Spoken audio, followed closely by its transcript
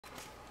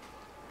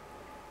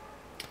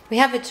We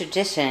have a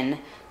tradition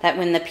that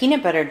when the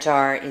peanut butter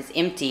jar is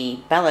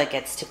empty, Bella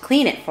gets to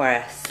clean it for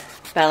us.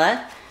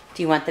 Bella,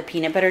 do you want the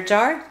peanut butter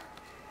jar?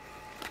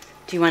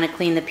 Do you want to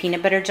clean the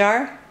peanut butter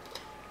jar?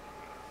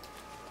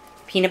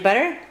 Peanut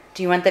butter?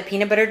 Do you want the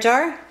peanut butter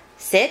jar?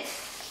 Sit.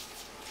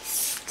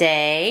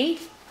 Stay.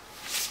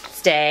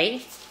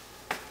 Stay.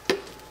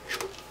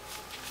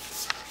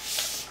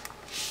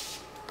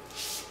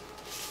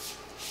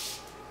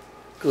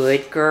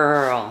 Good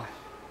girl.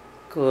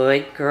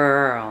 Good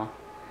girl.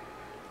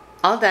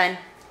 All done.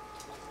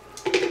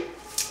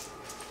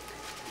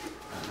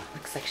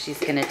 Looks like she's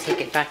gonna take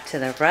it back to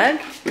the rug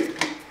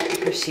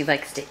where she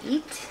likes to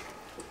eat.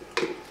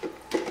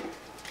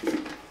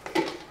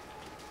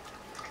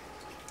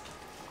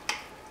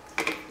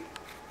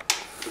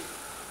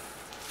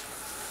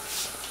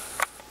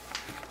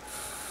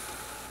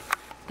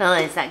 Bella,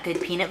 is that good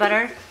peanut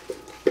butter?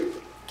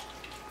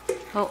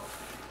 Oh.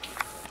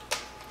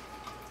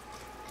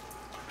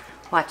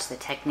 Watch the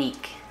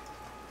technique.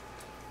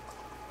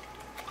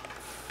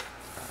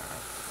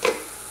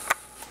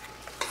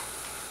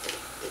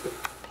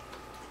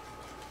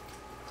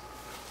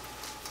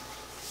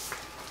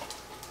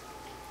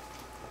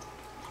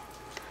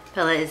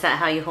 Bella, is that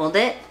how you hold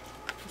it?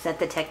 Is that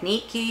the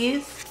technique you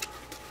use?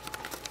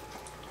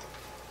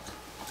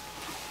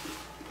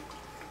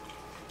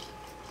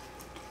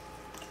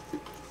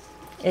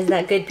 Is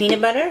that good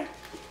peanut butter?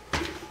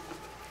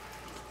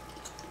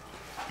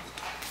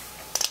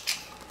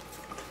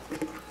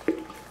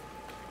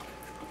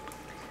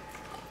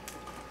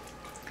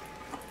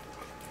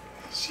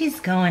 She's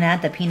going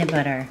at the peanut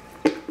butter.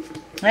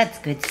 That's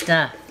good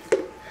stuff.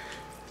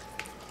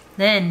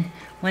 Then,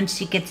 once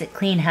she gets it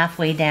clean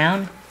halfway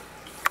down,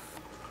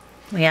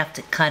 we have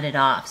to cut it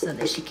off so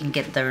that she can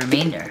get the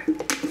remainder.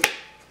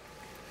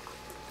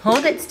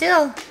 Hold it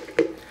still.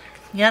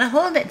 You gotta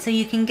hold it so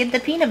you can get the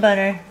peanut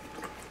butter.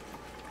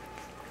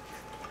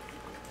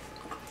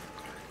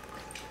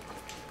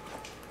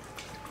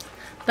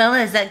 Bella,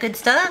 is that good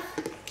stuff?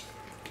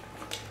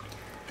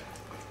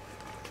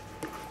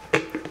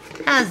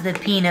 How's the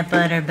peanut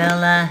butter,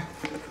 Bella?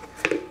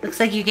 Looks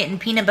like you're getting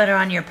peanut butter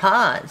on your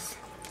paws.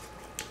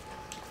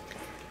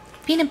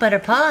 Peanut butter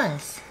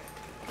paws.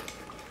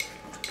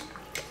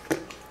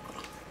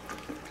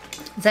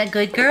 Is that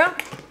good, girl?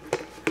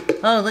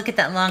 Oh, look at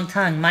that long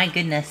tongue. My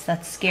goodness,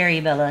 that's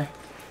scary, Bella.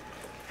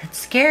 That's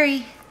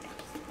scary.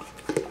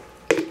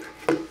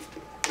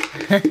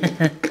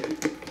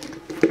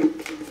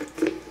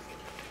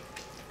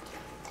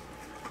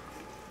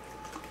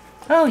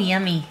 Oh,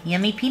 yummy.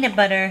 Yummy peanut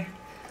butter.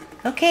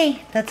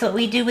 Okay, that's what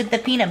we do with the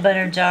peanut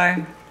butter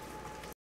jar.